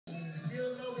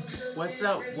What's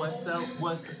up, what's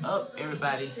up,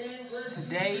 everybody?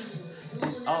 Today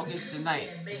is August the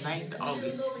 9th of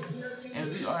August, and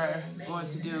we are going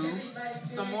to do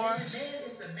some more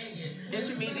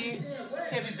intermediate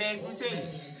heavy bag routine.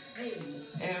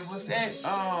 And with that,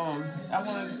 I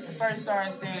want to first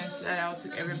start saying shout out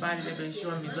to everybody that's been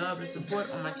showing me love and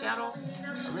support on my channel.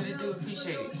 I really do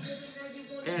appreciate it.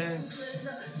 And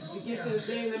to get to the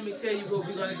thing, let me tell you what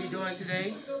we're going to be doing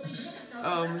today.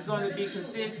 It's going to be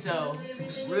consist of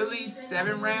really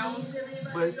 7 rounds,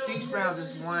 but 6 rounds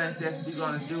is ones that we're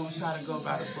going to do, try to go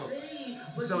by the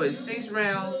book. So it's 6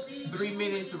 rounds, 3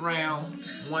 minutes a round,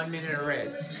 1 minute a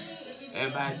rest.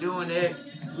 And by doing that,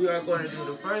 we are going to do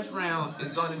the first round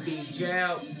is going to be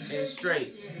jab and straight.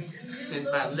 Since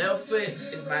my left foot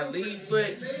is my lead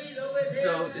foot,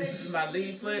 so this is my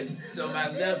lead foot, so my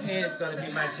left hand is going to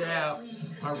be my jab,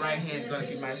 my right hand is going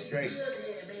to be my straight.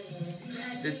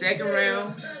 The second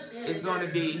round is going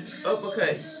to be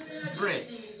uppercuts,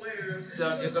 sprints.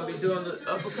 So you're going to be doing the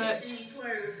uppercuts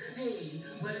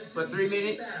for 3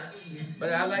 minutes.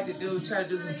 But I like to try to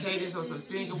do some cadence or some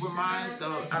single with mine,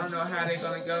 so I don't know how they're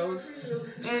going to go.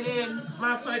 And then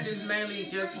my punches mainly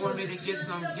just for me to get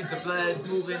the blood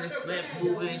moving, the sweat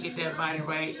moving, get that body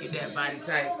right, get that body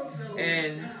tight.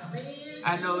 And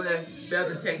I know there's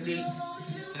better techniques,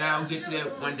 and I'll get to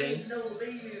that one day.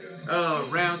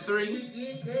 Round 3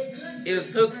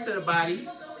 is hooks to the body,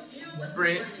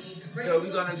 sprints. So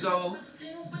we're going to go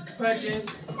punching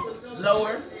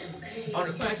lower on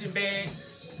the punching bag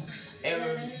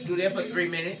and do that for 3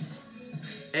 minutes.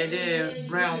 And then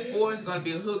round 4 is going to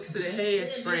be hooks to the head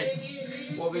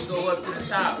sprints where we go up to the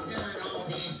top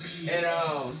and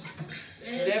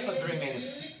do that for 3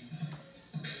 minutes.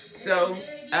 So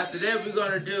after that, we're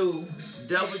going to do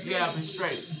double jab and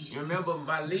straight. You remember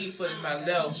my lead foot is my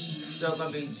left, so it's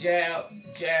going to be jab,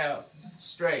 jab,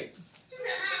 straight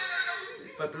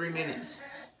for 3 minutes.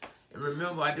 And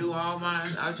remember, I do all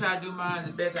mine. I try to do mine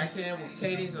the best I can with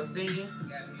cadence or singing.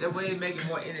 That way it make it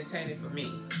more entertaining for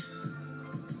me.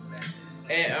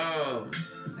 And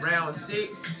round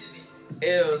 6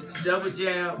 is double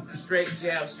jab, straight,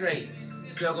 straight. So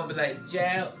it's gonna be like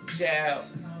jab, jab,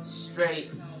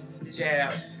 straight,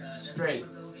 jab, straight.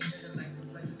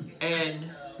 And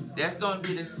that's gonna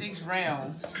be the 6th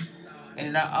round.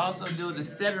 And I also do the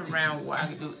 7th round where I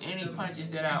can do any punches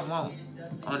that I want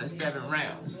on the 7th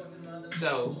round.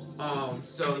 So,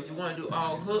 so if you want to do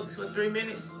all hooks for 3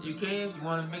 minutes, you can. If you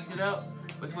want to mix it up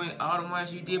between all the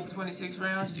ones you did between the 6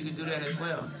 rounds, you can do that as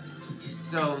well.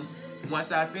 So,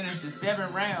 once I finish the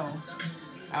 7th round,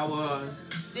 I will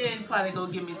then probably go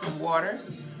get me some water,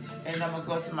 and I'm going to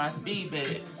go to my speed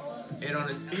bag. And on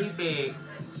the speed bag,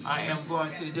 I am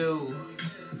going to do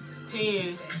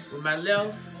 10 with my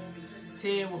left,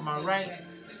 10 with my right,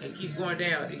 and keep going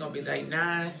down. They're going to be like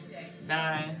 9,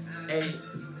 9, 8,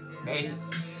 8,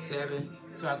 7,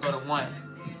 till I go to 1.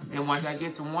 And once I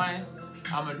get to 1,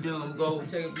 I'm gonna go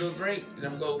take a little break, and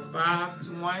I'm gonna go 5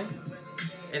 to 1,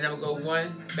 and I'm gonna go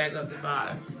 1 back up to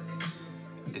 5.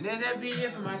 And then that'll be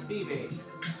it for my speed bag.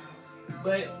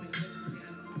 But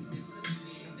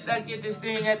let's get this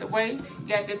thing out the way.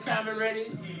 Got the timer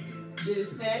ready. Get it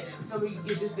set so we can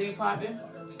get this thing popping.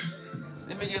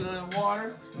 Let me get a little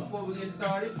water before we get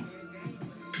started.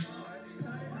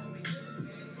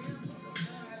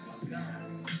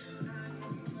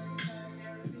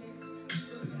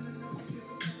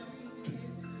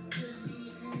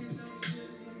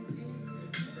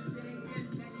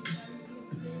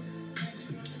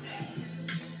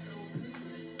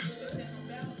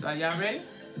 So are y'all ready?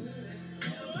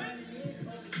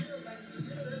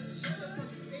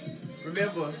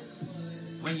 Remember,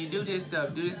 when you do this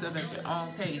stuff at your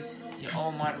own pace, your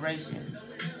own moderation.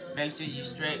 Make sure you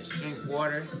stretch, drink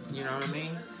water, you know what I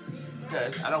mean?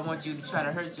 Because I don't want you to try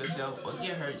to hurt yourself or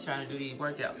get hurt trying to do these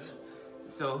workouts.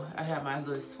 So I have my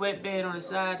little sweat bed on the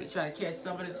side to try to catch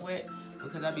some of the sweat,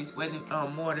 because I be sweating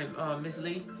more than Miss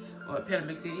Lee or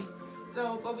Panama City.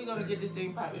 So, but we're gonna get this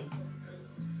thing popping.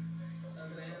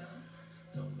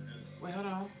 Wait, hold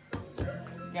on.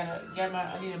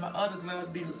 I needed my other gloves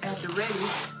to be after ready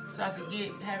so I could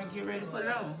have it get ready to put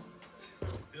it on.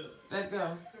 Let's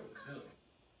go.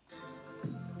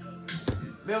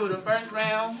 Remember, the first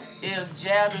round is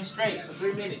jab and straight for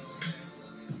 3 minutes.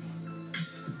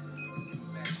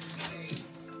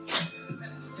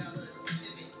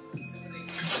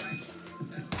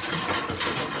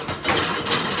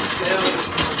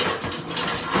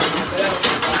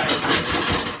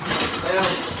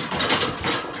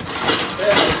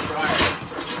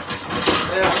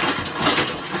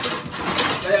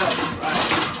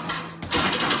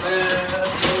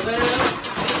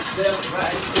 Left,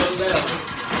 right, to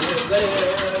left.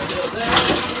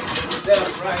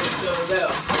 left, right to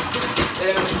left,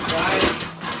 left, right,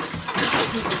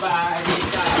 keep the body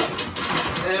side,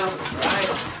 left,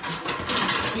 right,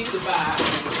 keep the body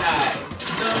side,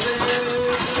 so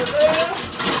left,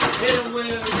 hit him with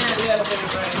that left and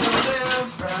right, so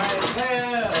left, right,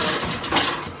 left,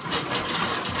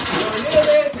 so hit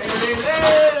it,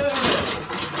 left,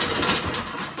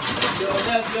 your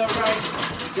left, your right,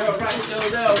 your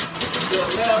left, your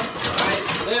left, right,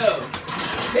 left.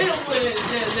 Hit him with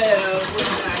that left when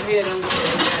I hit him with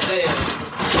that left.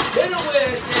 Hit him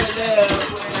with that left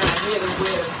when I hit him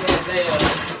with that left.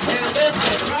 And left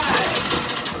and right.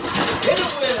 Hit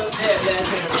him with that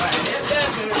left and right. And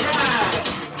left and right.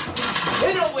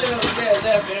 Hit him with that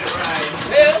left and right.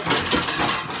 Left.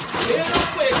 Hit him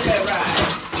with that right.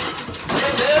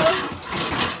 And left.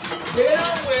 Hit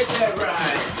him with that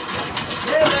right.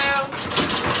 And left.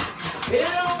 Hit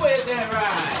him with that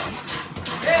right.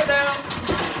 And left.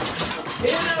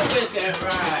 Hit him with that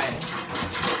ride.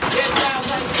 Yes, I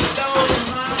like to throw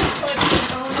my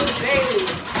punches on the day.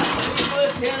 People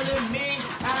telling me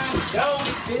I don't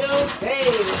feel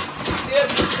paid. Still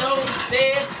be so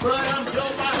sad, but I'm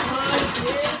doing my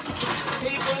punches.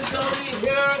 People over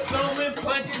here throwing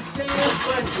punches, still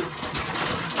punches.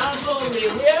 I'm over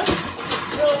here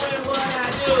doing what I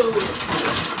do.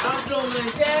 I'm doing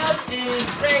jabs and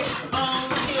straight on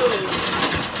you.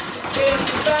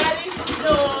 Everybody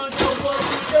knows what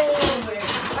we're doing.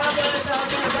 I'm gonna talk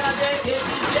about that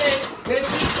every day. That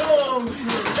we doing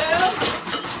left,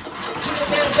 with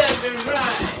that left and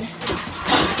right.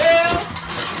 Left,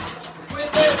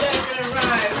 with that left and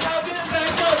right. Talking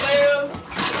back to left,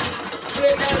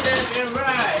 with that left and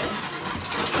right.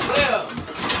 Left,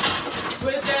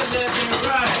 with that left and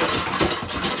right.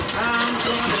 I'm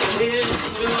gonna hit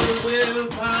you with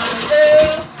my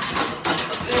left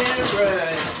and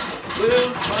right.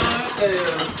 With my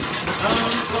left,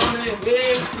 I'm gonna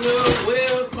hit you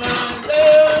with my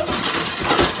left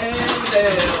and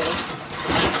left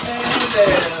and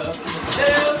left.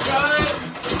 Left, right,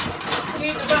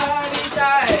 keep the body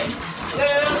tight.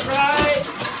 Left, right,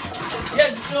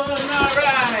 yes, doing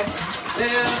alright.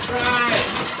 Left, right,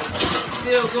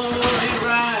 still going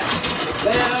right.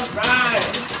 Left, right,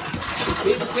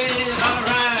 people saying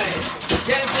alright.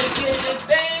 Just to get the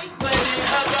things putting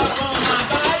up on my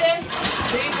body.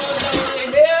 People over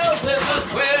here with a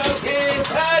 12-gauge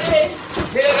body.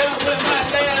 Hit up with my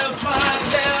left,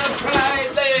 right,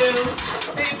 left.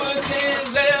 People saying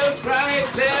left, right,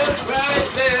 left.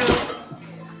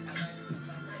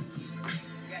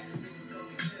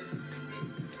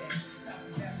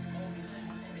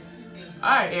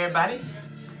 Alright, everybody.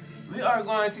 We are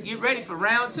going to get ready for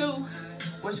round 2,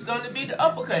 which is going to be the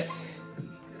uppercuts.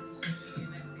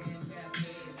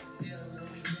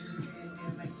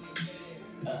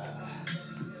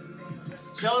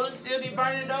 Shoulders still be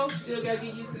burning though. Still gotta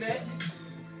get used to that.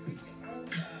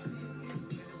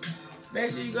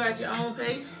 Make sure you go at your own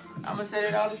pace. I'm gonna say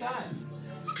that all the time.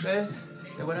 That's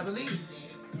what I believe.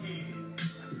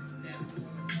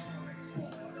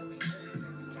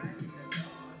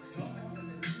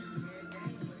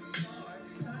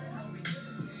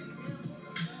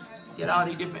 Get all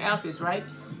these different outfits, right?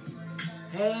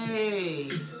 Hey.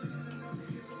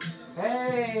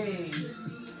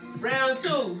 Round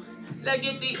 2. Let's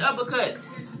get the uppercuts.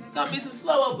 It's gonna be some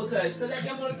slow uppercuts, because that's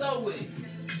what I want to go with.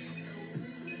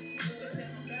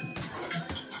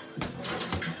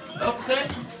 Uppercut.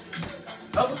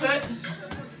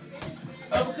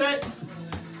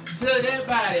 To that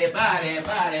body.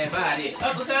 Uppercut.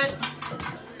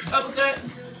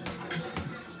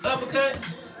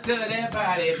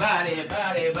 To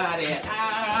that body.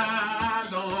 I'm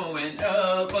going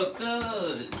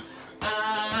uppercut.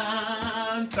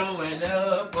 I'm throwing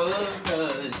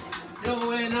uppercuts.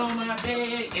 Doing on my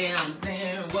bed and I'm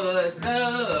saying what's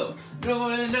up.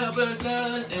 Throwing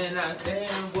uppercuts and I'm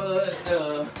saying what's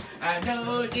up. I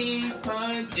know these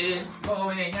punches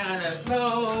going kinda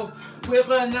slow, with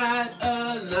not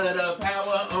a little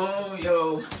power on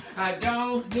you. I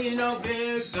don't need no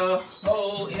bigger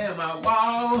hole in my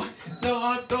wall, so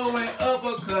I'm throwing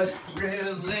uppercuts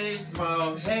really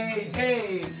small.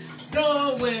 Hey,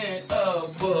 throwing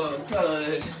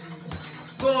uppercuts.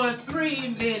 Going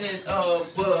 3 minutes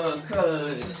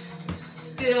uppercuts.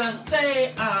 Still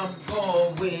say I'm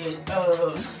going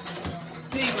up.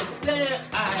 People say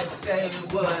I say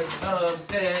what's up,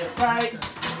 say right,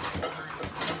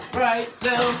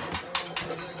 left,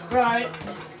 right,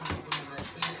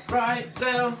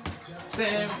 left,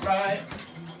 say right,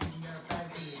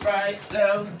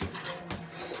 left,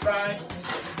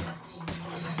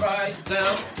 right,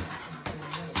 left.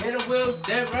 Hit a wheel,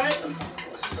 that right,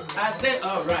 I said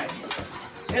alright.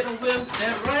 Hit him with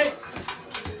that right.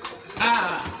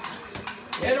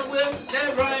 Hit him with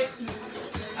that right.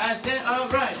 I said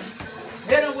alright.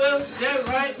 Hit him with that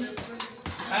right.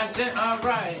 I said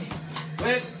alright.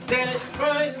 With that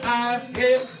right, I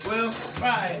hit will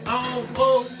right. On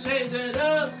both, change it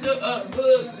up to a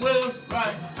good will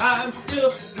right. I'm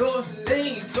still doing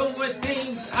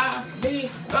things I mean.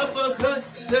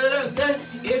 Uppercut to the gut,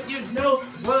 if you know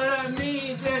what I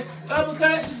mean. Say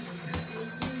uppercut,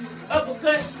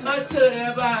 uppercut to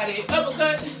that body.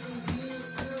 Uppercut,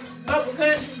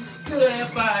 uppercut to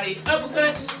that body.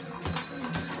 Uppercut,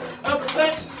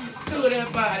 uppercut to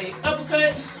that body.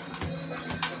 Uppercut,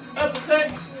 uppercut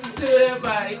to that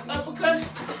body. Uppercut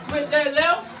with that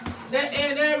left, that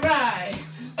and that right.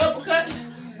 Uppercut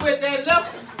with that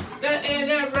left, that and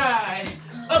that right.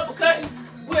 Uppercut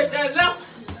with that left,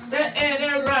 that and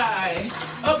that right.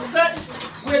 Uppercut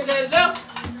with that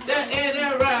left, that and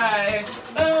that right.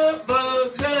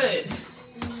 Uppercut.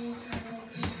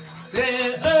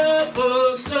 Say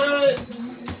uppercut.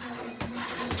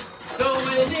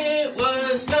 Throwing it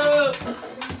was up.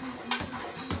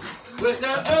 With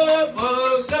the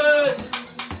uppercut.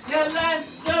 Yeah,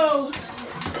 let's go.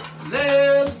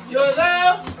 Left, your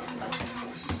left.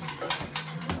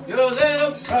 Your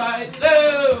left, right,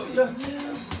 left.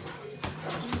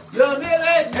 Your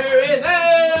military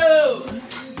left.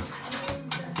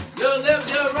 Your left,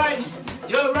 your right.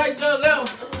 Your right, your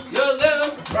left. Your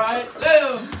left, right,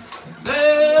 left.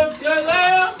 Left, your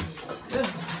left.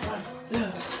 Left, right,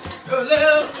 left. Your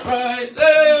left, right,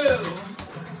 left.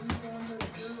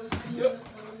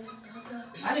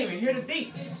 I didn't even hear the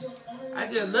beat. I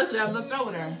just looked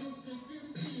over there.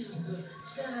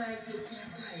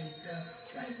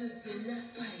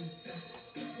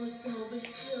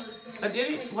 Did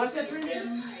it? Was that 3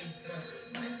 minutes?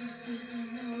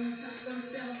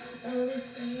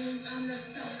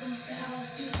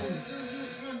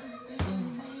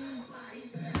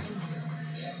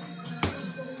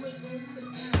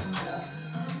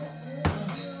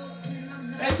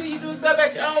 Make sure you do stuff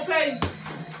at your own pace.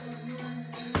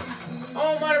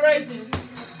 On moderation.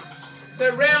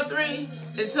 Because round 3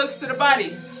 is hooks to the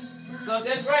body. So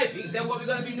that's right, that's what we're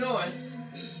going to be doing.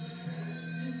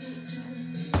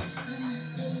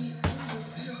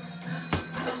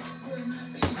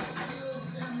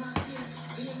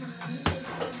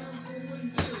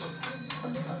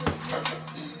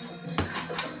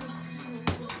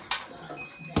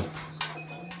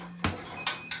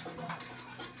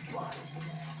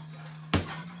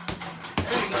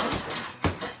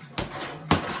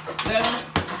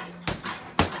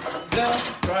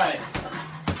 Left, right,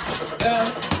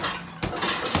 left,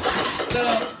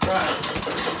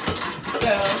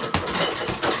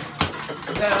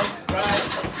 right,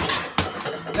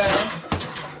 left,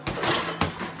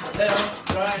 right,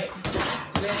 left, right,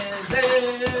 then left,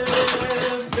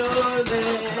 your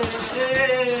left,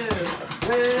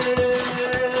 left,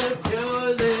 your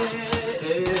left, left,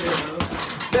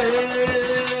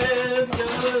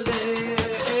 your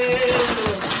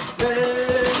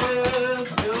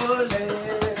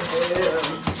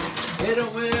hit him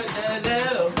with that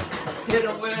left, hit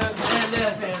him with that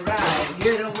left and right,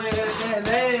 hit him with that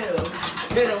left,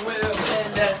 hit him with that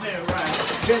left and right,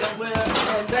 hit him with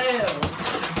that left,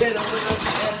 hit him with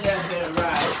that left and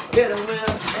right, hit him with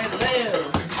that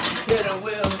left, hit him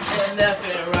with that left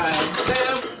and right,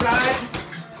 left, right,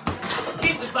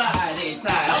 keep the body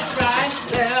tight, alright,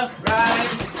 left,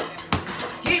 right,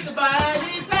 keep the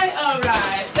body tight,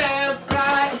 alright, left,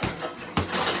 right,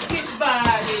 keep the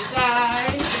body tight.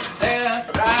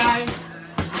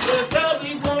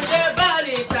 We want that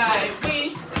body tight. We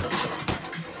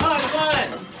are the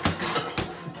one.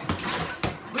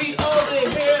 We over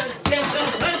here just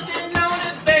punching on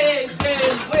the bed.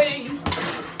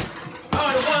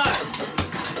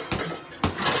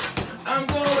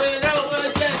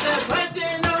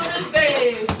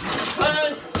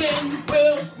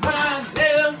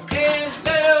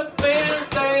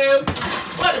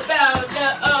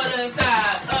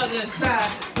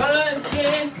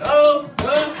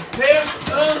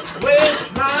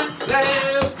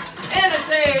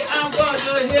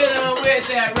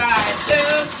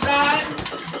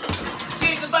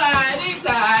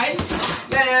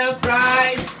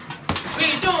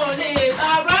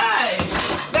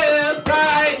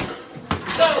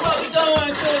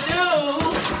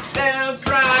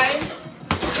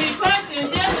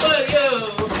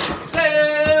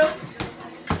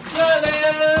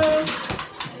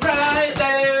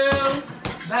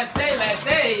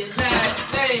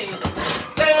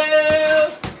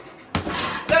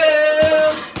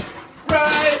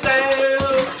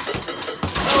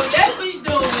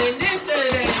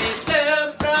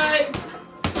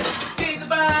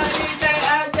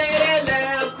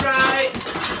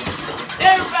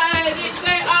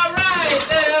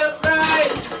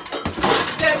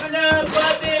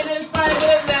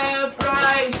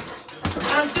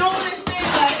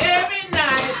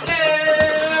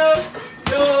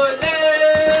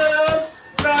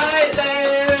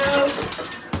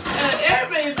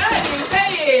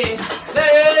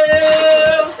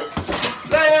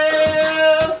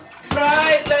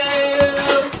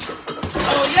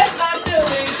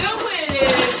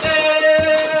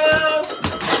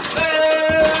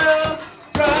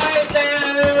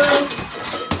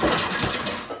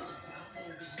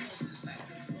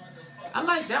 I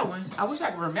like that one. I wish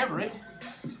I could remember it.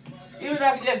 Even if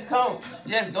I could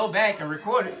just go back and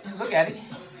record it and look at it.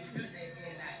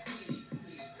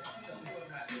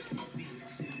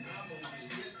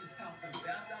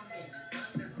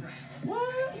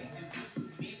 What?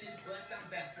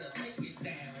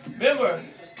 Remember,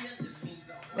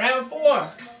 round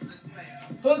 4,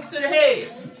 hooks to the head,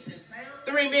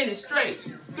 3 minutes straight,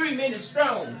 3 minutes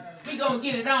strong. We gonna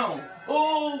get it on.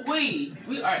 Ooh, we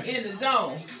are in the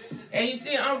zone. And you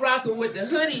see, I'm rocking with the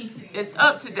hoodie. It's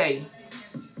up today.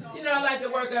 You know, I like to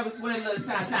work up a sweat a little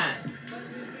time.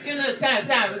 Get a little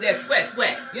time with that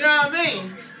sweat. You know what I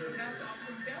mean?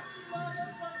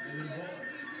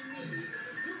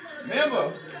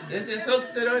 Remember, this is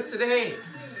hooks to the head.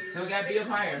 So we gotta be up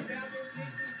higher.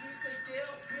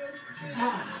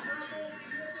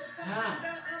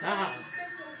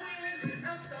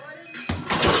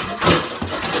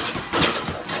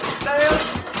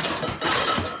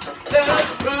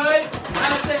 Left, right,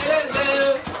 I say that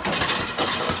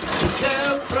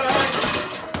left, right,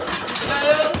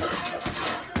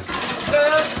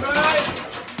 left, right,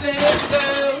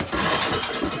 left.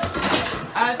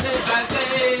 I say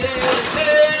left.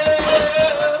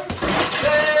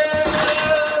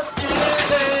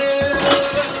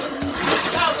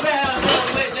 Talk about left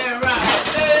with that right,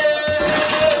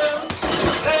 left.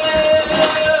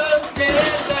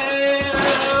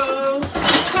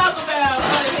 Talk about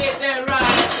how to hit that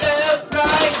right,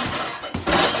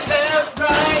 left,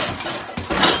 right.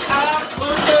 I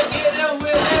want to get them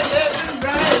with that left and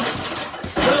right.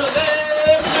 So left,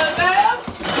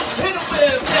 hit them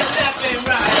with that left and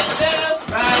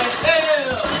right,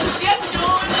 left. Yes,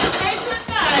 doing this thing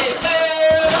tonight,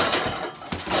 left,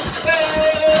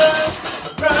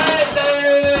 right,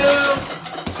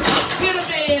 get them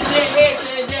in their head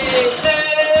today,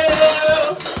 left,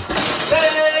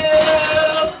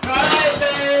 right,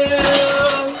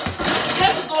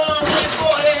 yes, we're going with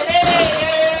for the head,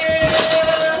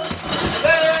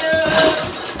 left,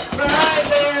 right,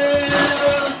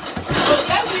 oh,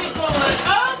 yes, we're going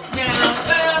up now,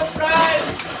 left, right,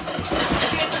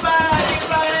 get the body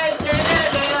right,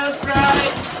 left,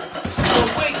 right, oh,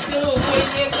 we do with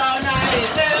this all night,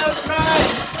 left,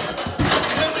 right,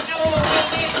 we're doing with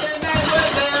this tonight, we're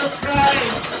left, right,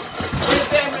 we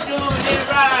said we're doing it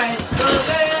right, so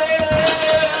left,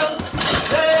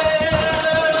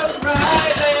 right,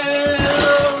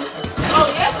 oh,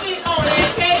 yes, we on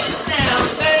that case now,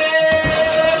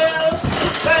 left,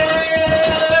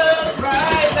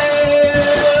 right,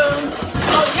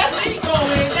 oh, yes, we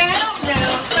going down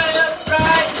now, left,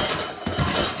 right,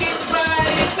 keep the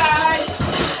body tight,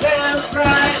 left,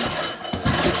 right,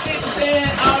 keep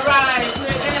it all right,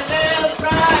 with that left,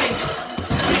 right,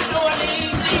 we doing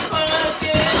easy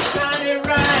punches, trying it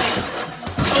right,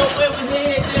 oh, where we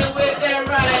heading with that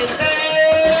right,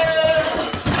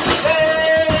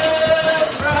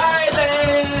 right,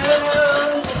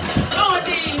 doing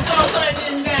these four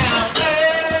punches now,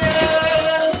 right,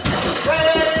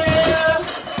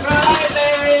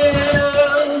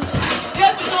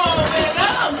 yes, we're going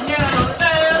up now,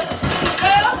 left,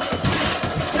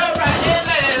 go right and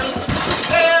left,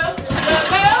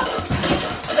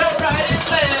 go right and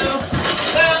left, go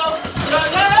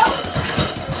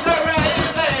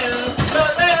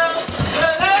left,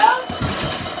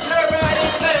 go right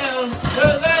and left, go left, go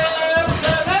right and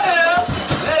left,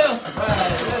 go left,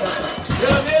 right,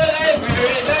 go good and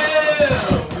very left,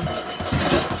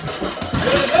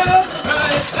 go left,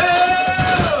 right, go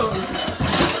left,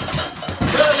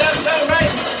 go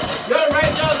right, go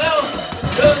right,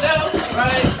 go left,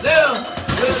 right, left,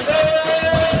 go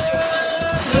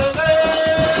left,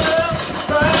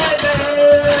 right,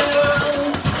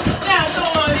 now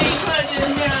throwing these punches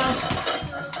now.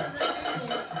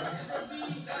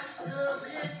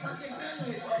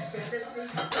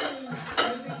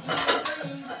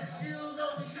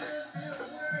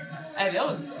 Hey,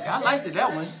 I liked it, that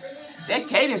one. That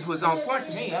cadence was on point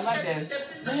to me. I like that.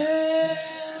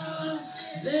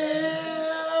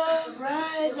 Left,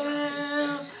 right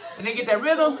now. And they get that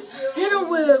rhythm. Hit them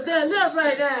with that left,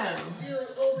 right now.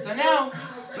 So now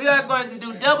we are going to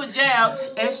do double jabs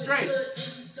and straight.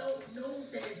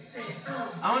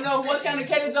 I don't know what kind of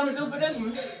cadence I'm going to do for this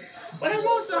one, but I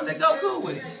want something to go cool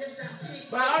with it.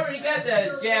 But I already got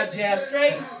the jab, jab,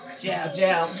 straight. Jab,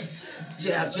 jab,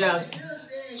 jab, jab,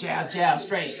 jab, jab,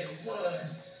 straight.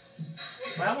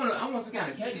 But I want some kind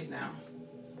of cadence now.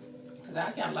 Because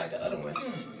I kind of like the other one.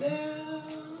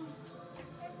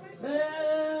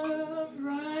 Left,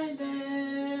 right,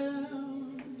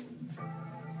 down.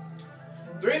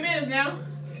 3 minutes now.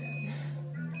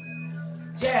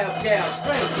 Jab, jab,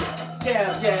 straight.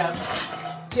 Jab, jab.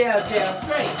 jab, jab,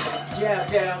 straight, jab,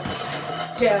 jab,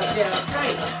 jab, jab,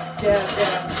 straight, jab,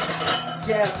 jab,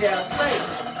 jab, jab, straight,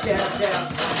 jab, jab,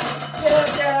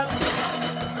 jab,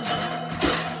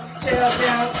 jab,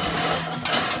 jab,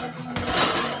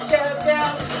 jab, jab,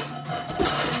 jab,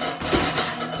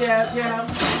 jab, jab,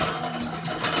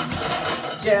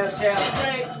 jab, jab,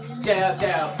 straight, jab,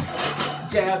 jab,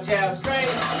 jab, jab, straight,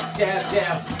 jab,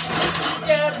 jab,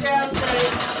 jab, jab,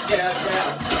 straight, jab, jab,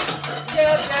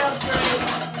 jab, jab, straight,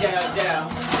 jab, jab.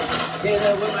 Hit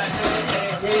it with my hand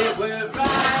and hit with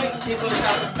right. People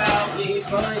talking about we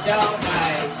punch all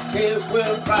night. Hit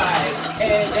with right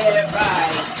and then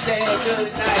right. Say good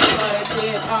night, punch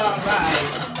it alright.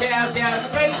 Jab, jab,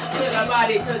 straight to the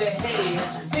body, to the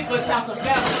head. People talking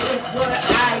about it's what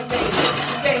I say.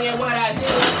 Saying what I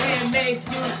do and make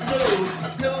you snooze.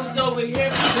 Snooze over here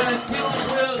because you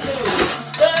will lose.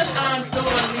 Cause I'm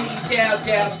doing these jab,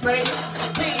 jab, straight.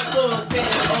 People say,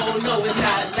 oh no, it's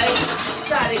not late.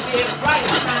 Try to get right,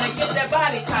 trying to get that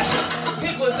body tight.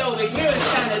 People's over here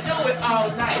trying to do it all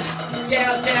night.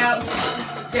 Jab, jab,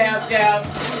 jab, jab,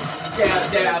 jab,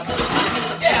 jab,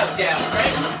 jab, jab,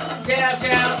 right? Jab,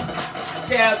 jab,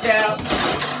 jab, jab,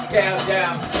 jab,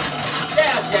 jab,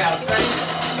 jab, jab, right?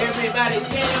 Everybody's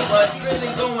saying what's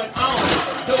really going on.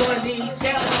 Doing these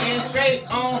jabs and straight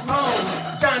on home.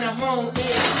 Trying to hone in,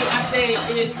 I say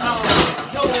it's on.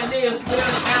 Doing this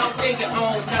without thinking,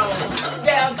 oh no.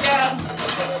 Jab, jab,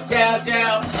 jab,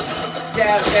 jab,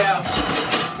 jab, jab,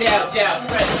 jab, jab,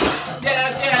 straight.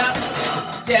 Jab, jab,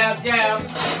 jab, jab,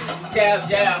 jab,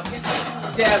 jab,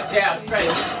 jab, jab,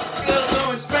 straight. Still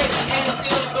going straight and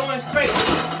still going straight.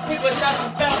 People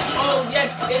talking about, oh yes,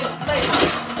 it's late.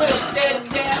 With that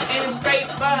jab and straight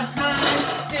behind.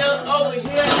 Still over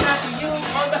here knocking you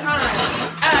on behind.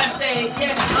 I say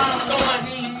yes, I'm going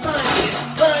these punches.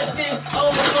 Bunches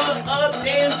over, up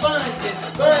and bunches.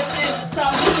 Bunches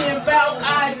talking about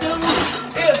I do.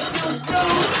 If you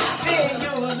snooze, then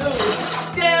you lose.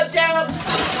 Jab, jab,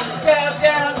 jab,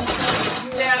 jab,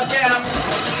 jab, jab,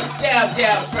 jab,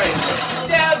 jab, straight.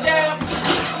 Jab, jab,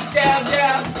 jab,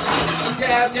 jab,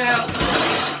 jab, jab,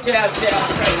 jab, jab,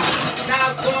 straight. Now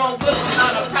I'm going with a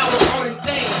lot of power on this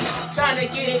thing. Trying to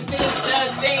get this, the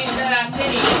thing that I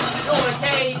see. Doing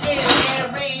K-Ins and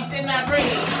reads in my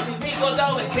brain. People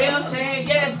over here saying,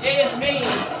 yes, it's me.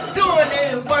 Doing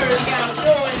this workout,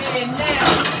 doing it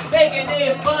now. Making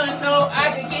it fun so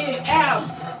I can get it out.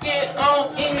 Get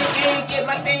on in and get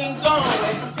my thing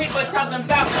going. People talking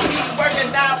about me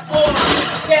working out for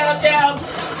jab, jab,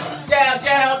 jab,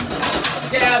 jab,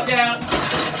 jab, jab,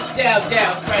 jab,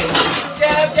 jab, straight.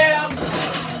 Jab, jab,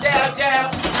 jab,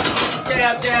 jab,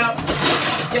 jab, jab,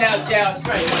 jab, jab,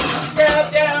 straight.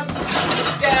 Jab, jab,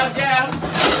 jab, jab,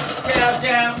 jab,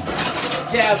 jab,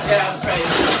 jab, jab, straight.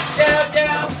 Jab,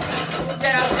 jab,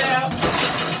 jab, jab,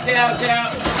 jab, jab.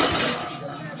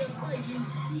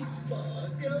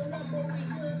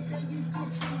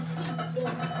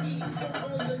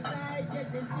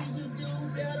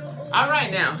 All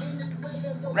right now,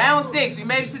 round 6. We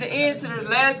made it to the end, to the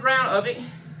last round of it.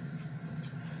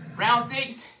 Round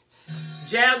 6.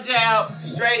 Jab, jab,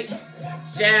 straight,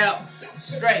 jab,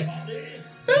 straight.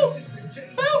 Boop,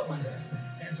 boop.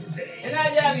 And now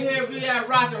y'all can hear me out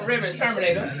rocking Ribbon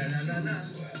Terminator.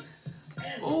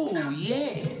 Ooh,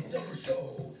 yeah.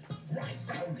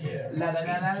 La la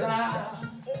la la la.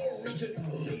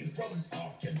 Originally from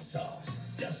Arkansas.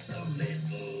 Just a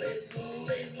little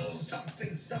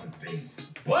something.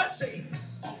 What?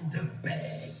 On the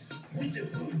bag with the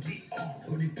hoodie on,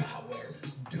 hoodie power.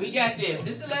 We got this.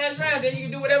 This is the last round. Then you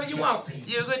can do whatever you want.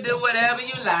 You can do whatever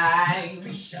you like.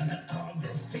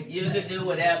 You can do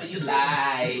whatever you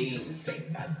like.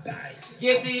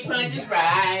 Get these punches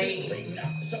right.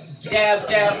 Jab,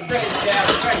 jab, straight, jab,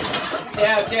 straight.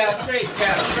 Jab, jab, straight,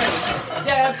 jab, straight.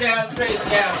 Jab, jab, straight,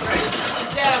 jab, straight.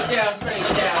 Jab, jab, straight,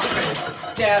 jab, straight.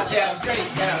 Jab, jab, straight,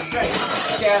 jab, straight.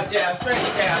 Jab, jab, straight,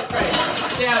 jab, straight.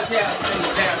 Jab, jab, straight,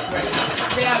 jab, straight.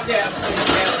 Jab, jab, straight,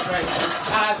 jab, straight.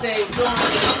 I say doing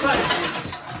these punches.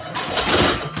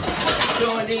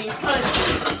 Doing these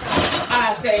punches.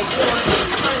 I say doing these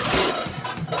punches.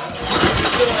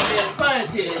 Doing these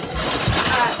punches.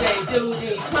 I say do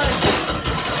these punches.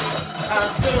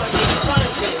 I'm doing these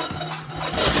punches.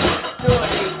 Doing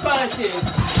these punches.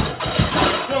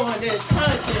 Doing these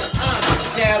punches.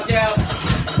 Jab, jab.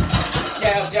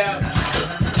 Jab, jab.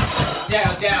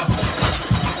 Jab, jab.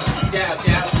 Jab,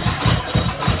 jab.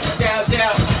 Jab,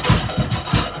 jab.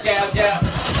 Jab, jab.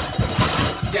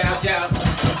 Jab, jab.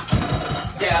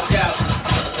 Jab, jab.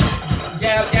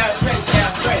 Jab, jab, straight,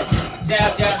 jab, straight.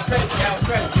 Jab, jab, straight, jab,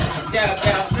 straight. Jab,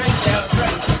 jab, straight, jab,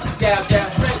 straight. Jab, jab,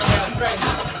 straight, jab, straight.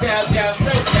 Jab, jab,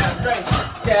 straight, jab, straight.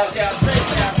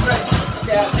 straight.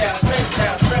 Down, down, straight,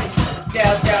 down, straight.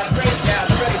 Down, down, straight, down,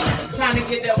 straight. Trying to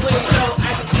get that weight so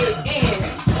I can get in.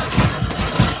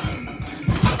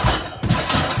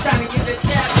 Trying to get the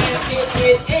jab and get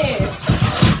it in.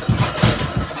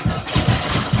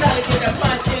 Trying to get the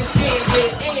punch and get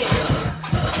it in.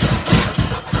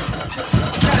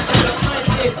 Trying to get the punch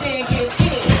and get it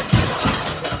in.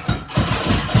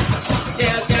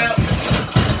 Jab, jab.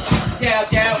 Jab,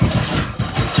 jab.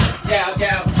 Jab,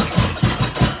 jab.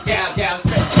 Jab, jab,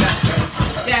 straight, jab, straight.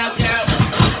 Jab, jab.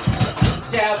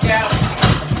 Jab, jab.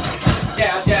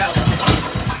 Jab, jab.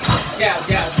 Jab,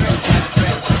 jab, straight, jab,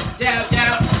 straight. Jab,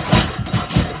 jab.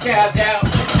 Jab, jab.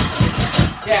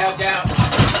 Jab, jab.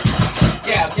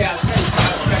 Jab, jab, straight,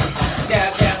 jab, straight.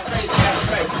 Jab, jab, straight, jab,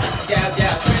 straight. Jab,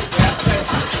 jab, straight, jab, straight.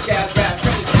 Jab, jab,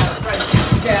 straight, jab, straight.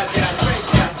 Jab, jab, straight,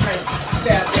 jab, straight.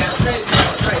 Jab, jab, straight,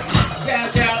 jab, straight. Jab,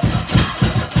 jab.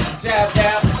 Jab,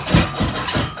 jab.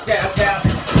 Jab, jab.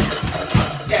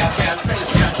 Jab, jab, straight,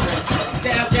 jab, straight.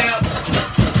 Jab, jab.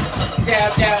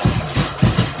 Jab, jab.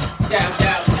 Jab,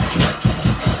 jab.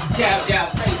 Jab, jab,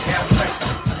 straight, jab, straight.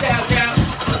 Jab, jab.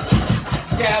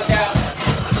 Jab, jab.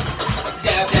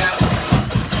 Jab, jab.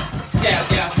 Jab,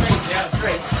 jab, straight, jab,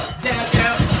 straight. Jab,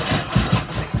 jab.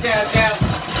 Jab, jab.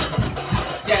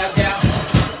 Jab, jab.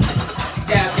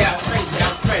 Jab, jab, straight,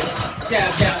 jab, straight.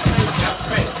 Jab, jab, straight, jab,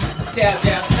 straight. Jab,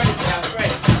 jab, straight, jab,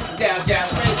 straight. Jab, jab,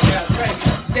 straight, jab, straight.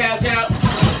 Jab, jab.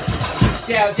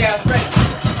 Jab, jab, straight.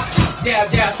 Jab,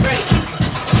 jab, straight.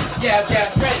 Jab,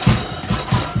 jab, straight.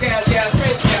 Jab, jab,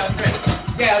 straight, jab, straight.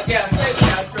 Jab, jab, straight,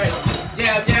 jab, straight.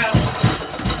 Jab, jab.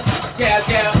 Jab,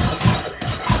 jab.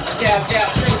 Jab, jab,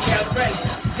 straight, jab, straight.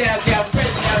 Jab, jab,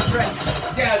 straight, jab, straight.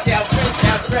 Jab, jab, straight,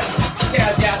 jab, straight.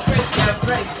 Jab, jab, straight, jab,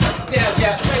 straight. Jab,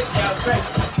 jab, straight, jab, straight.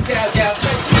 Jab, jab,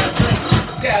 straight, jab, straight.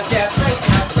 Jab, jab, straight,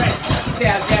 jab, straight.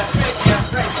 Jab, jab, straight, jab,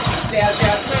 straight. Jab,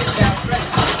 jab, straight, jab, straight.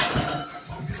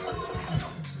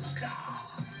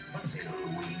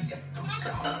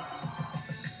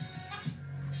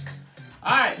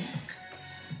 All right,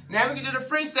 now we can do the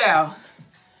freestyle.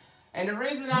 And the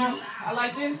reason I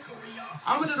like this,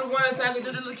 I'm gonna do the ones so I can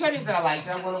do the little caddies that I like,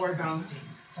 that I'm gonna work on.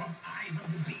 From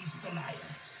Ivan the Beast Goliath,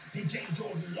 Thej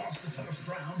Jordan lost the first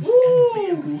round.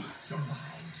 Ooh,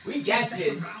 Survived. we got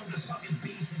this. Round, the solid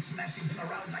beast is smashing him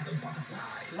around like a butterfly.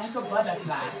 Like a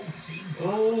butterfly.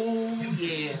 Oh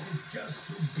yeah. Is just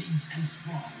too big and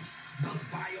strong, but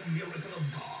by a miracle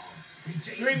of God.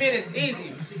 3 minutes,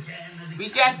 easy. We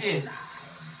got this.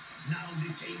 Now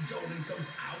Thej Jordan comes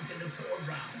out in the third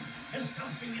round, and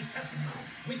something is happening.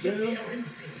 We can hear him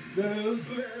sing. Left,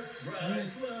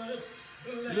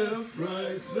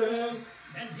 right, left.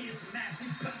 And his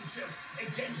massive punches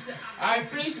against the house. All right,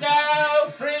 freestyle,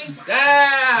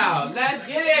 freestyle. Let's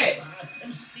get it.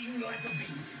 And sting like a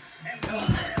bee. And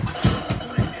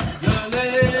Your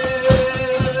left.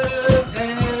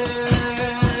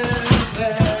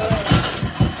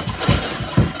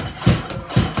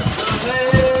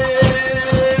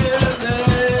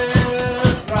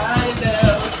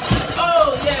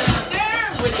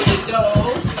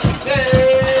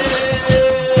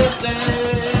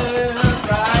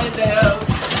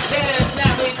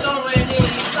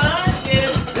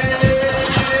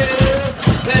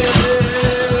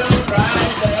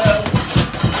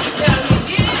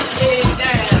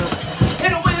 Down.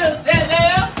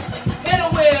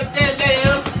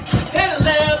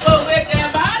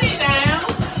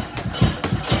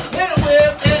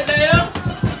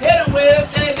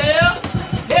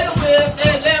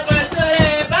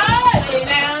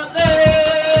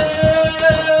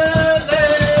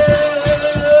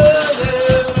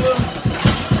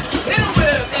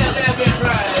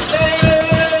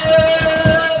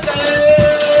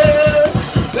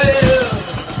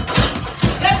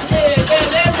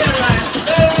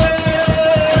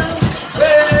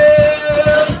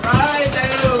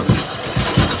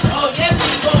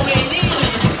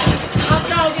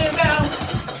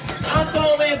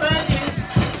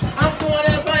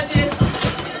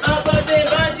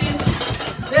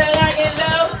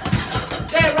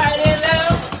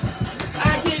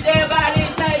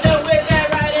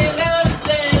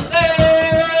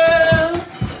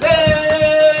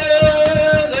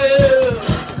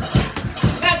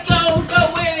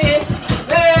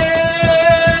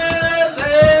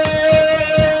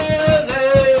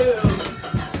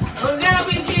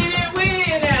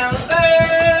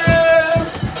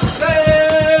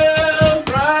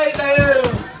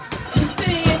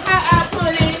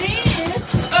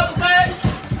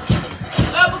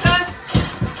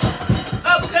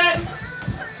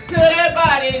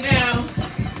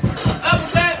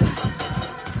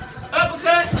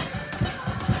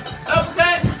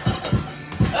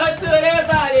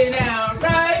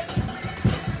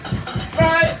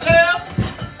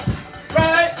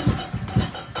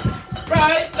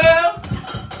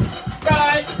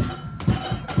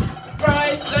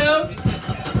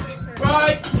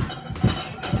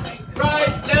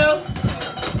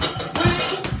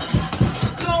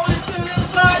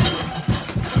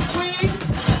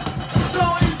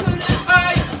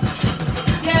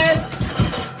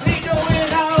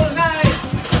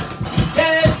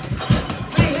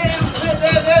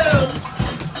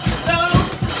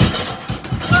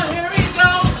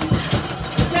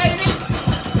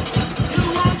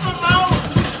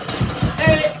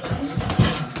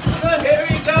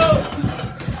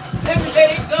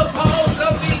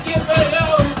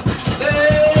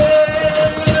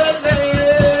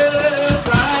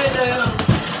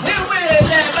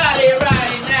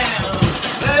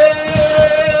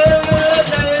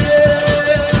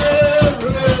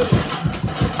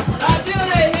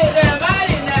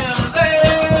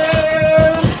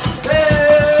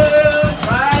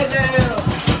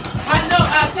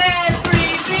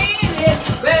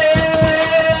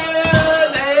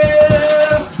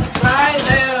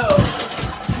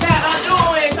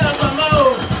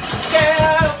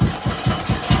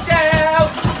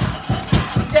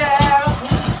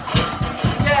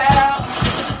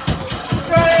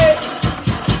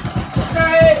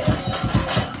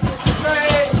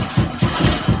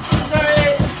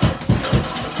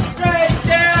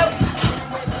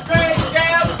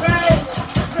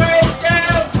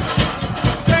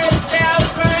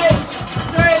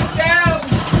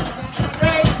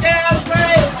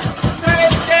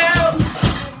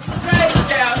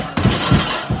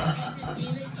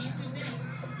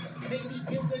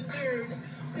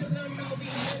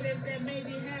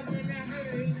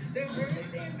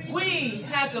 We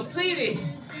have completed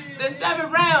the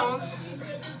 7 rounds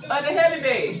of the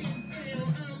heavyweight.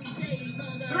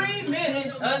 3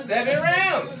 minutes of 7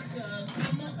 rounds.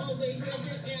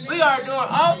 We are doing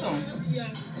awesome.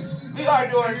 We are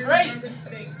doing great.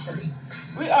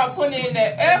 We are putting in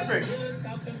that effort.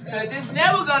 Because it's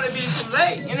never going to be too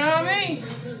late. You know what I mean?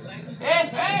 Hey,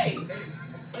 hey.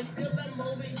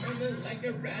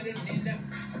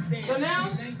 So now,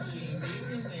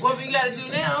 what we got to do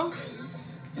now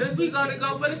is we're going to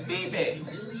go for the speed bag.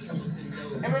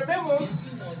 And remember,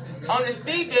 on the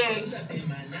speed bag,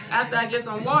 after I get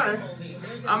some water,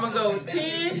 I'm going to go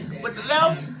 10 with the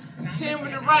left, 10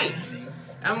 with the right.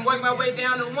 I'm going to work my way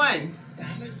down to 1.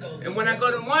 And when I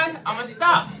go to 1, I'm going to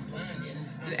stop.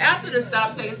 And after the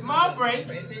stop, take a small break.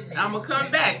 I'm going to come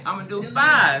back. I'm going to do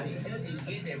 5,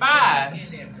 5,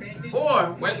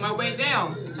 4, work my way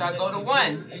down until I go to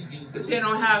 1. Depending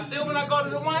on how I feel when I go to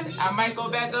the 1, I might go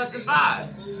back up to 5.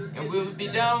 And we will be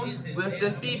done with the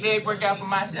speed bag workout for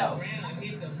myself.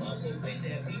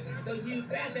 So you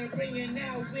better bring it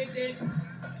now with it.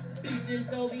 Beat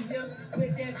this over here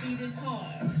with that beat is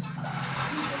hard. You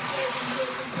can go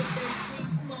with that street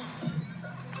smart.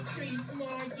 Street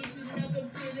smart, get you never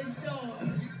finish dark.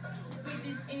 With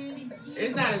this energy.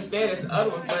 It's not as bad as the other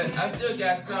one, but I still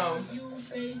got some.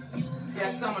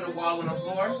 Got some on the wall on the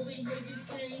floor.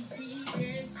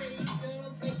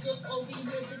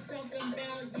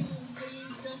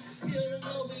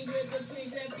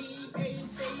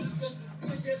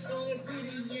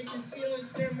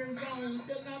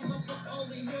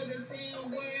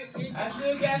 I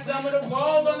still got some of the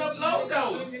balls on the floor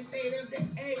though.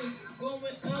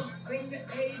 Going up from the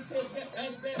A to the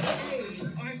other A.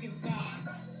 Arkansas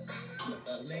to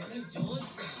Atlanta, Georgia.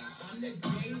 I'm the J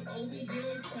over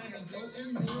here trying to go in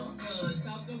the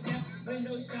talk about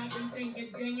window shopping, thinking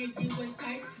dang it, you was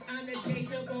tight. I'm the J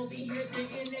over here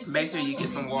to make sure you get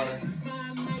some water.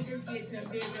 Mine might just get to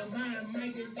bigger, mine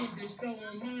might just get destroyed.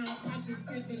 Mine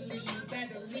positively, you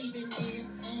better leave it in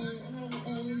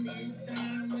on this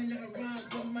time when I rock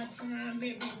with my time.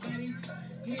 Everybody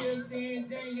here saying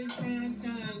dang it's prime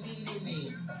time, get it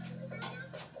in.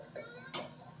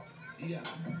 Yeah.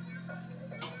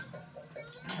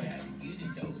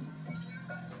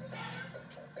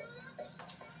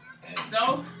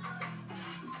 So,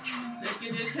 let's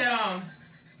get this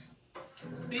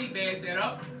speed bag set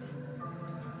up.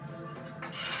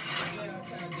 Yeah, I'm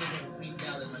trying to get a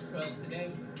freestyle in my truck today.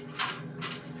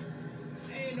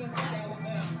 Ain't no freestyle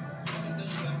about I'm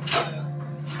doing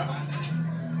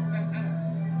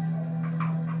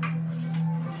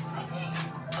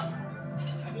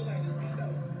I do like this beat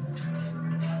though.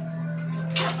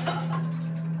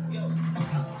 Yo,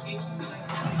 if you like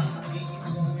the beat, you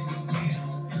going down.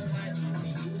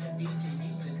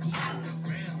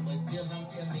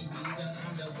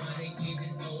 I'm the one that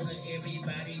getting older.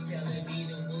 Everybody telling me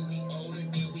the movie older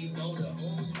than we older.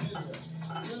 Oh,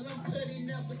 still I'm cutting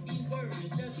up with these words. The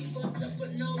people up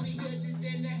with no we just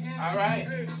in the house. All right,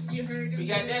 we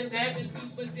got that set.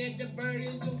 People said the bird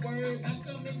is the word. I'm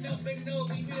coming up and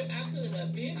over here. I could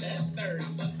have been that third,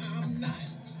 but I'm not.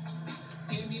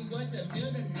 Give me what the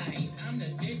middle night. I'm the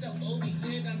jet up over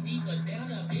here. I'm deeper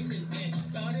down up in this man.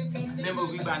 Remember,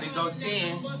 we about to go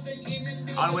 10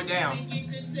 all the way down.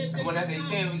 And when I say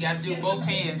 10, we got to do both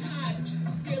hands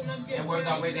and work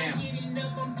our way down. 1,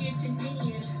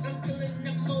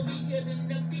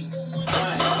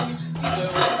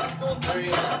 2, 3,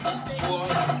 4,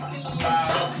 5,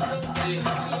 6,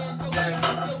 7, 8,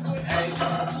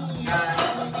 9,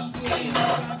 10.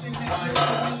 1,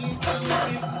 2,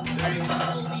 3,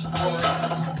 4,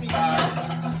 5,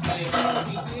 6, 7,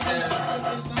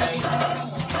 8,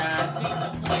 9,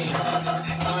 10.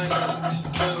 1,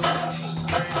 2,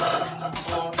 3,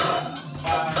 4,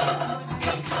 5,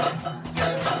 6,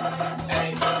 7,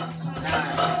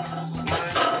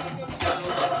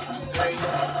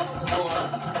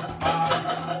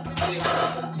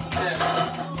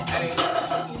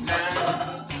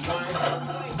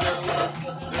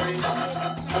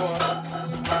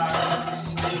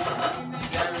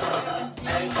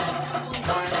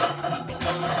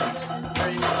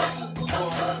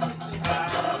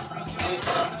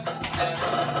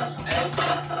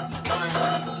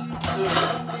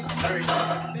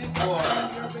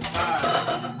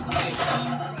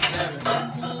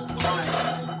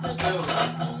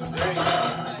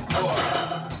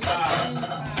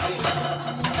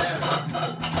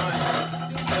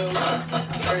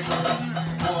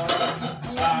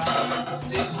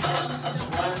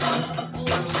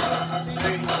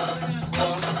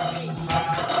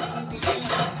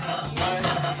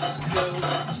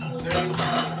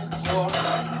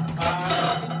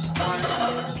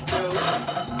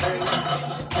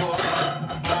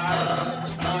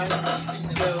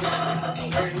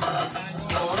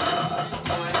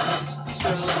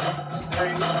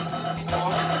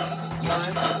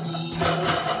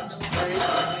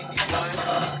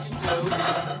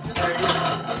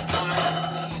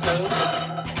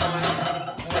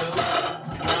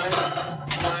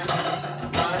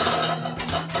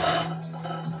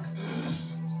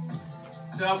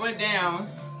 went down,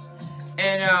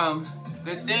 and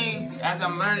the thing, as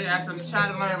I'm learning, as I'm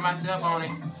trying to learn myself on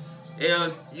it,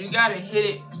 is you gotta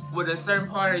hit it with a certain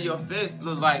part of your fist,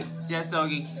 look like, just so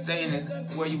you stay in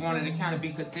where you want it to kind of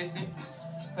be consistent.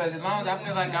 Because as long as I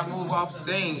feel like I move off the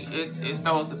thing, it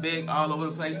throws the big all over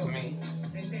the place for me.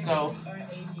 So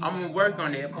I'm gonna work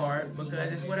on that part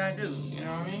because it's what I do. You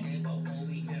know what I mean?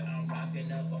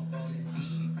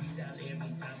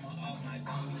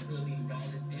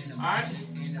 All right,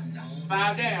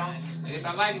 5 down, and if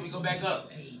I like it, we go back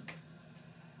up.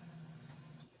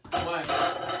 1, 2, 3,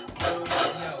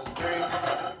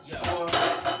 4,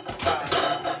 5.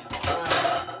 1,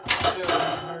 2,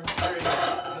 3, 4, 5.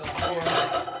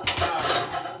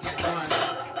 1,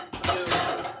 2,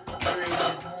 3,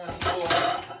 4. 1,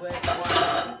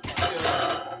 2,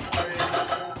 3,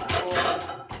 4.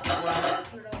 1,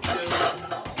 2, 3,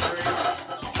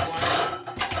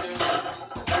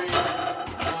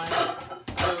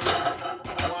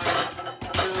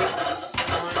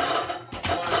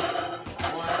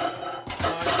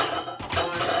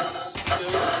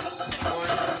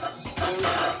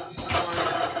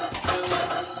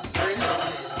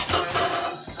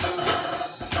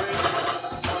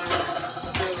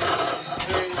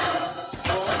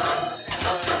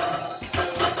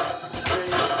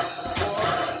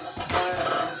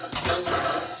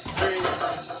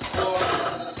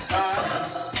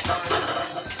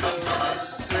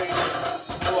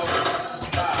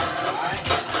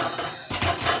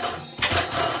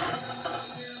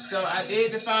 So I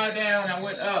did the 5 down, I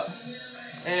went up,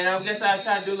 and I guess I'll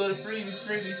try to do a little freebie,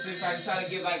 see if I can try to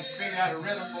get figure out a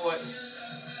rhythm for it.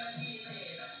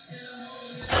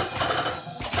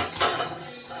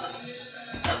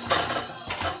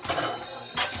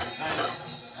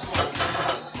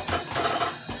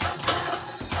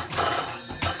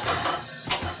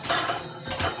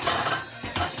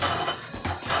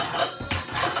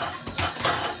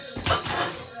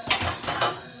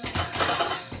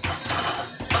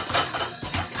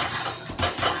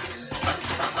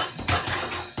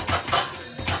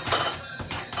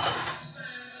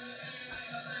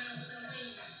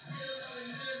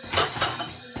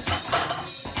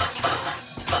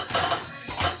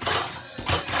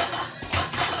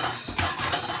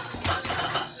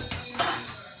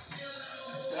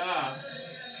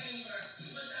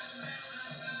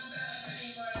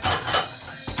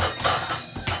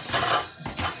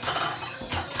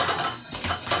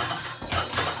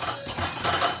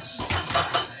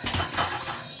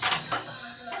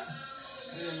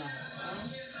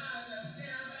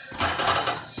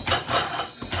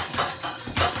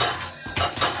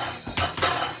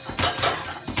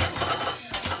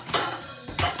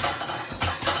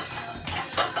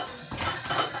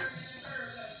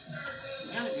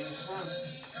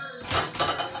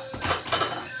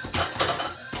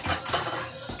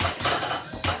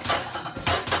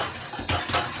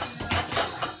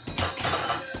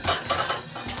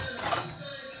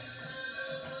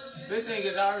 Good thing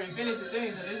is I already finished the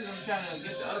thing, so this is I'm trying to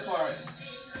get the other part.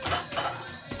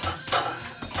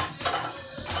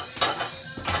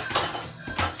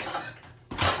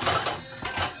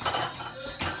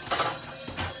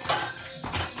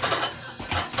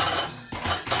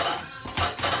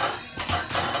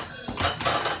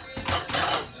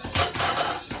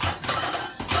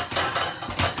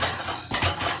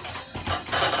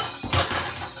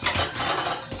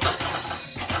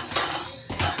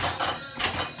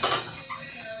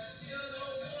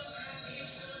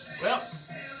 Well,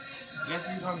 guess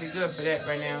we're gonna be good for that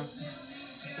right now.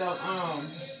 So,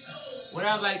 what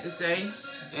I'd like to say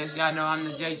is, y'all know I'm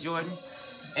the Thej Jordan,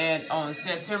 and on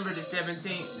September the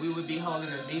 17th, we will be holding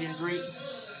a meet and greet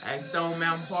at Stone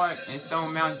Mountain Park in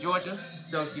Stone Mountain, Georgia.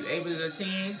 So if you're able to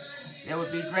attend, that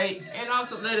would be great. And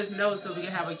also let us know so we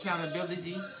can have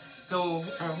accountability. So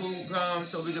who comes,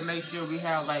 so we can make sure we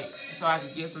have so I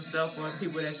can get some stuff for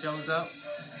people that shows up.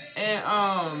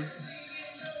 And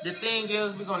the thing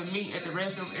is, we're going to meet at the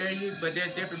restroom area, but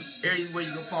there's different areas where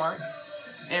you can park.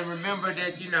 And remember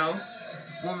that,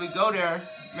 when we go there,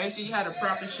 make sure you have the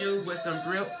proper shoes with some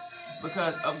grip,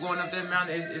 because of going up that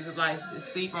mountain, it's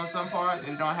steep on some parts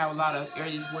and don't have a lot of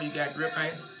areas where you got grip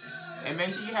at. And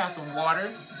make sure you have some water,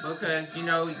 because, you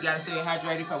got to stay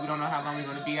hydrated because we don't know how long we're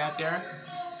going to be out there.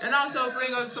 And also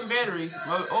bring us some batteries,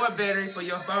 or a battery for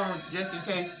your phone, just in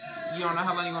case you don't know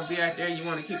how long you're going to be out there, you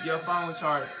want to keep your phone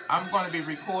charged. I'm going to be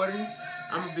recording.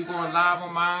 I'm going to be going live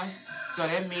on mine. So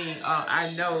that means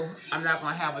I know I'm not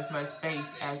going to have as much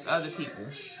space as other people.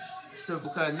 So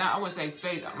because now I wouldn't say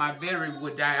space, my battery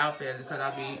would die out there because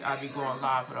I'll be going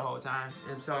live for the whole time.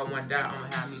 And so I want that, I'm going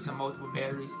to have me some multiple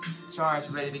batteries charged,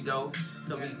 ready to go,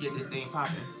 so we can get this thing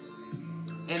popping.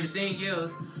 And the thing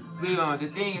is, we gonna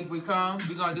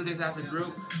do this as a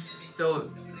group.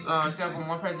 So except for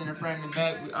one person in the front and the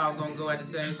back, we all gonna go at the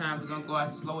same time. We're gonna go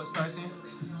as the slowest person.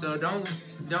 So I don't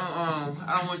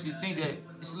want you to think that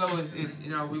slow is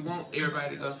we want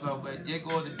everybody to go slow, but just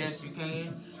go the best you can,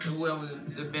 and whoever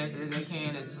the best that they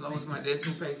can is the slowest one. That's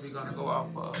who pace we're gonna go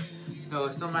off of. So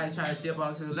if somebody try to dip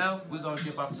off to the left, we're gonna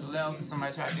dip off to the left. If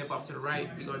somebody try to dip off to the right,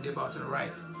 we're gonna dip off to the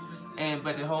right.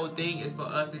 But the whole thing is for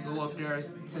us to go up there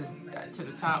to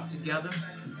the top together,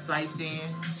 sightseeing,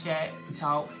 chat,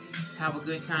 talk, have a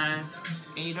good time,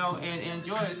 and and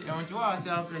enjoy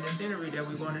ourselves in the scenery that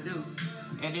we're going to do.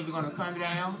 And then we're going to come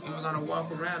down and we're going to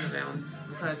walk around the mountain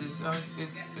because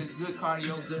it's good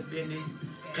cardio, good fitness,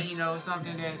 and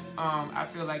something that I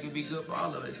feel like it'd be good for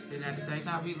all of us. And at the same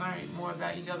time, we learn more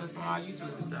about each other from our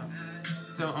YouTube and stuff.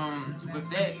 So with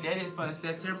that is for the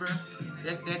September.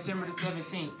 That's September the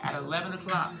 17th at 11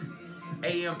 o'clock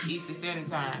a.m. Eastern Standard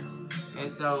Time. And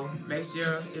so make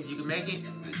sure if you can make it,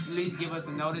 at least give us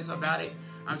a notice about it.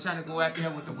 I'm trying to go out there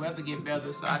with the weather get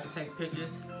better so I can take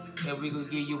pictures and we can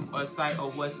give you a sight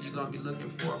of what you're going to be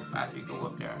looking for as we go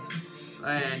up there.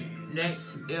 And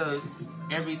next is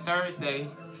every Thursday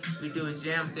we do a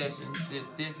jam session.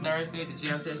 This Thursday the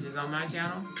jam session is on my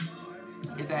channel.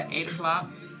 It's at 8 o'clock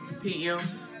p.m.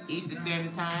 Eastern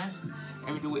Standard Time.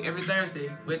 And we do it every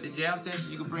Thursday. With the jam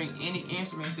session, you can bring any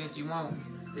instruments that you want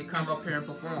to come up here and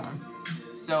perform.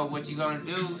 So what you're going to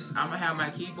do is I'm going to have my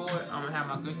keyboard, I'm going to have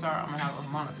my guitar, I'm going to have a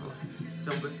harmonica.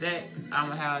 So with that, I'm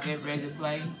going to have that ready to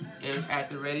play at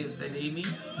the ready if they need me.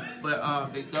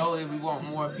 But the goal is we want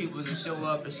more people to show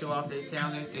up and show off their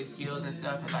talent, their skills and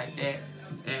stuff and like that.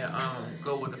 And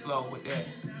go with the flow with that.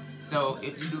 So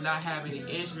if you do not have any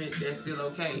instrument, that's still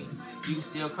okay. You can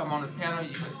still come on the panel,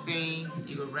 you can sing,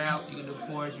 you can rap, you can do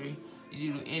poetry,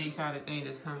 you can do any kind of thing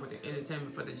that's come with the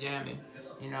entertainment for the jamming,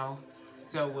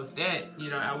 So with that,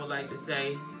 I would like to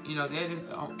say, that is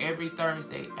on every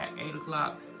Thursday at 8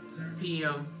 o'clock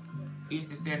p.m.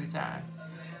 Eastern Standard Time.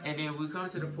 And then we come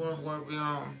to the point where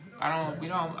I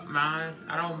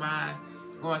don't mind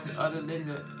going to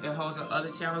it holds on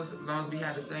other channels as long as we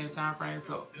have the same time frame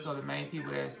so the main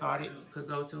people that started could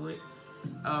go to it.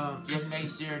 Just make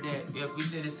sure that if we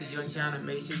send it to your channel,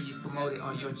 make sure you promote it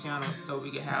on your channel so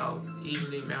we can have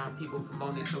evenly amount of people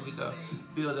promoting it so we can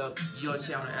build up your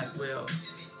channel as well.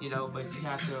 But you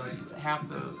have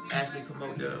to actually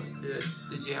promote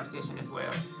the jam session as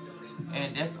well.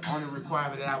 And that's the only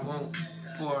requirement that I want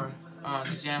for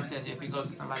the jam session if it goes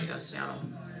to somebody else's channel.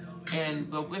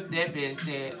 But with that being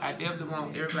said, I definitely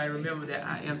want everybody to remember that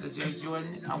I am the Thej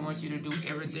Jordan. I want you to do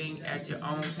everything at your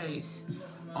own pace,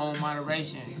 own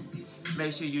moderation.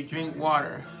 Make sure you drink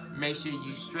water. Make sure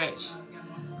you stretch.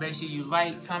 Make sure you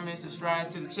like, comment, subscribe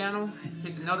to the channel.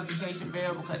 Hit the notification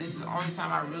bell because this is the only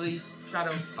time I really try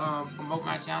to promote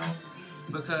my channel.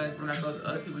 Because when I go to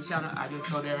other people's channel, I just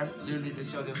go there literally to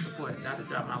show them support, not to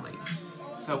drop my link.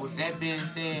 So with that being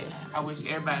said, I wish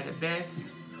everybody the best.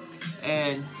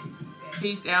 And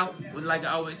peace out. Like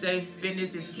I always say,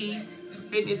 fitness is key.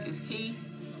 Fitness is key.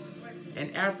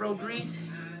 And Afro Grease,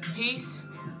 peace.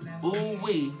 Ooh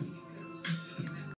wee.